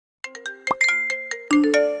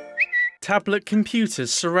Tablet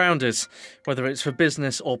computers surround us. Whether it's for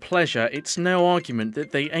business or pleasure, it's no argument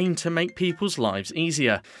that they aim to make people's lives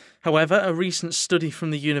easier. However, a recent study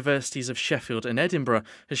from the universities of Sheffield and Edinburgh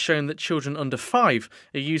has shown that children under 5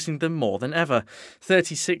 are using them more than ever.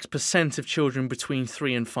 36% of children between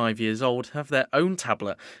 3 and 5 years old have their own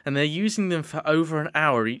tablet, and they're using them for over an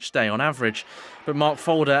hour each day on average. But Mark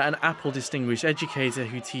Folder, an Apple Distinguished Educator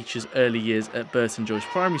who teaches early years at Burton Joyce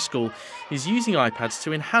Primary School, is using iPads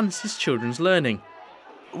to enhance his children's learning.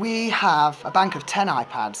 We have a bank of 10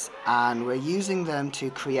 iPads and we're using them to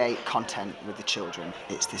create content with the children.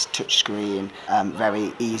 It's this touchscreen,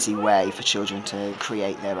 very easy way for children to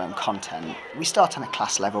create their own content. We start on a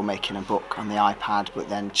class level making a book on the iPad, but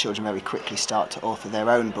then children very quickly start to author their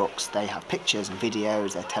own books. They have pictures and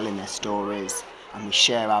videos, they're telling their stories, and we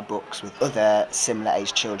share our books with other similar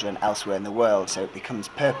age children elsewhere in the world, so it becomes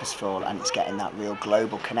purposeful and it's getting that real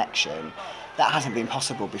global connection that hasn't been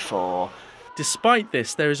possible before. Despite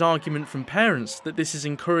this, there is argument from parents that this is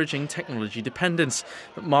encouraging technology dependence,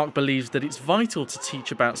 but Mark believes that it's vital to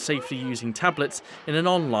teach about safely using tablets in an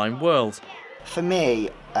online world. For me,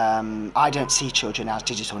 I don't see children as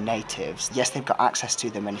digital natives. Yes, they've got access to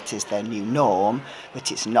them and it is their new norm,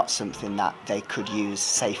 but it's not something that they could use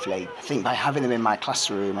safely. I think by having them in my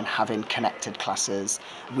classroom and having connected classes,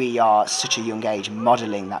 we are at such a young age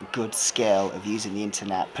modelling that good skill of using the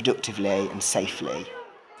internet productively and safely.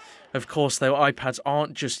 Of course, though, iPads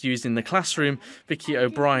aren't just used in the classroom. Vicky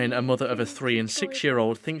O'Brien, a mother of a 3- and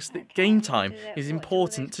 6-year-old, thinks that game time is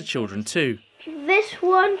important to children too. This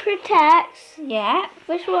one protects. Yeah.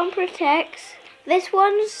 This one protects. This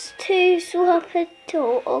one's to swap a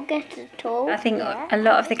tool or get a tool. I think a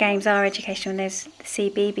lot of the games are educational. There's the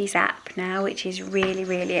CBeebies app now, which is really,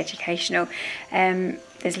 really educational.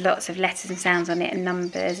 There's lots of letters and sounds on it and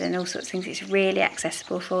numbers and all sorts of things. It's really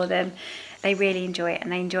accessible for them. They really enjoy it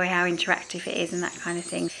and they enjoy how interactive it is and that kind of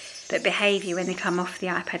thing. But behaviour when they come off the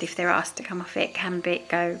iPad, if they're asked to come off it, can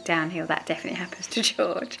go downhill. That definitely happens to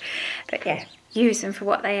George. But yeah, use them for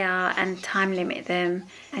what they are and time limit them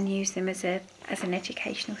and use them as an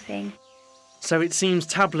educational thing. So it seems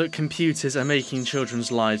tablet computers are making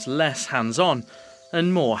children's lives less hands-on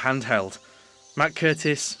and more handheld. Matt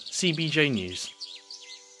Curtis, CBJ News.